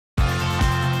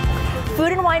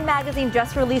Food and Wine magazine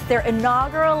just released their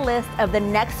inaugural list of the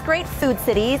next great food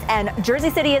cities, and Jersey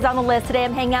City is on the list. Today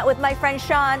I'm hanging out with my friend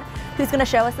Sean, who's going to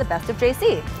show us the best of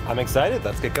JC. I'm excited.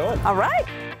 Let's get going. All right.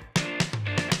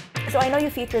 So I know you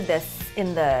featured this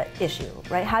in the issue,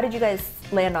 right? How did you guys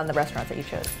land on the restaurants that you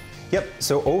chose? Yep,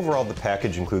 so overall the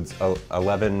package includes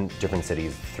 11 different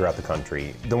cities throughout the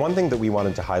country. The one thing that we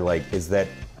wanted to highlight is that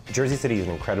Jersey City is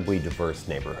an incredibly diverse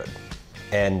neighborhood.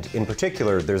 And in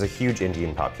particular, there's a huge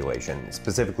Indian population.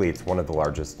 Specifically, it's one of the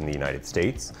largest in the United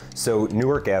States. So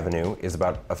Newark Avenue is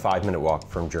about a 5-minute walk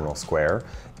from Journal Square,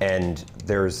 and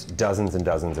there's dozens and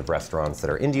dozens of restaurants that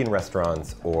are Indian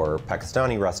restaurants or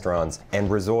Pakistani restaurants, and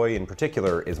Rasoi in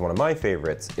particular is one of my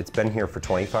favorites. It's been here for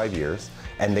 25 years,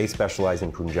 and they specialize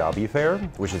in Punjabi fare,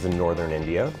 which is in northern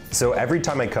India. So every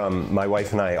time I come, my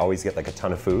wife and I always get like a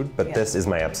ton of food, but this is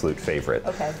my absolute favorite.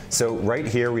 Okay. So right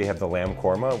here we have the lamb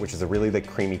korma, which is a really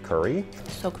creamy curry.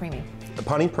 So creamy. The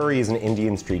pani puri is an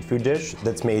Indian street food dish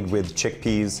that's made with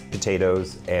chickpeas,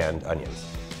 potatoes, and onions.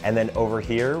 And then over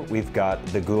here, we've got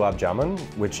the gulab jamun,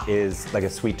 which is like a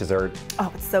sweet dessert.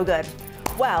 Oh, it's so good.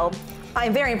 Well,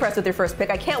 I'm very impressed with your first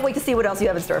pick. I can't wait to see what else you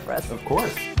have in store for us. Of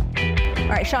course.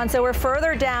 All right, Sean, so we're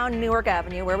further down Newark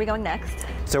Avenue. Where are we going next?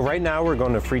 So right now we're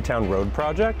going to Freetown Road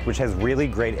Project, which has really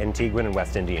great Antiguan and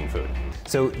West Indian food.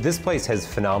 So this place has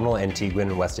phenomenal Antiguan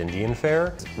and West Indian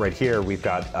fare. Right here we've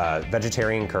got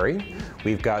vegetarian curry,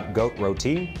 we've got goat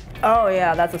roti. Oh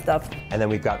yeah, that's the stuff. And then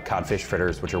we've got codfish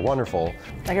fritters, which are wonderful.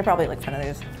 I could probably like 10 of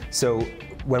these. So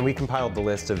when we compiled the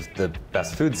list of the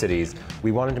best food cities,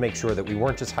 we wanted to make sure that we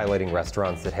weren't just highlighting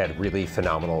restaurants that had really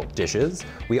phenomenal dishes.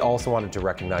 We also wanted to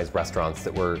recognize restaurants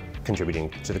that were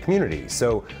contributing to the community.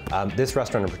 So this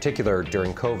restaurant in particular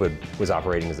during COVID was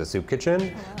operating as a soup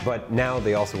kitchen, but now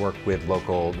they also work with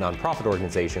local nonprofit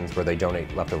organizations where they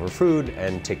donate leftover food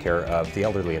and take care of the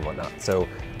elderly and whatnot. So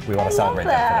we want to celebrate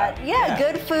that for that. Yeah,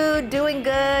 good food, doing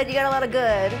good, you got a lot of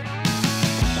good.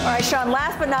 All right, Sean,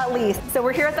 last but not least, so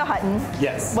we're here at the Hutton.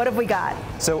 Yes. What have we got?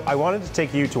 So I wanted to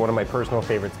take you to one of my personal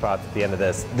favorite spots at the end of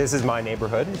this. This is my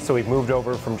neighborhood, so we've moved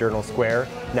over from Journal Square,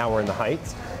 now we're in the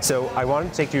Heights. So I wanted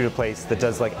to take you to a place that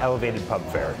does like elevated pub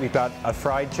fare. We've got a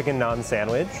fried chicken naan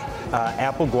sandwich,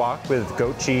 apple guac with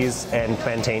goat cheese and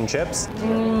plantain chips.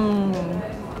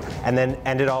 And then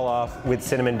end it all off with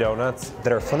cinnamon donuts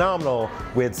that are phenomenal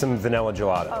with some vanilla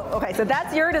gelato. Oh, okay, so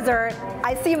that's your dessert.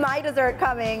 I see my dessert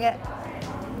coming.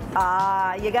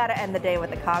 You gotta end the day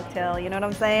with a cocktail, you know what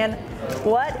I'm saying?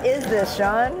 What is this,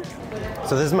 Sean?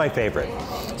 So this is my favorite.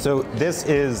 So this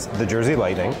is the Jersey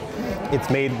Lightning. It's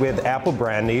made with apple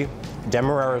brandy,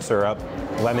 demerara syrup,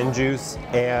 lemon juice,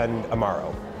 and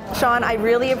Amaro. Sean, I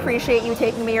really appreciate you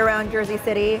taking me around Jersey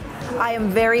City. I am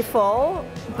very full,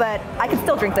 but I can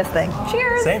still drink this thing.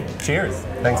 Cheers! Same, cheers.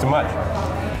 Thanks so much.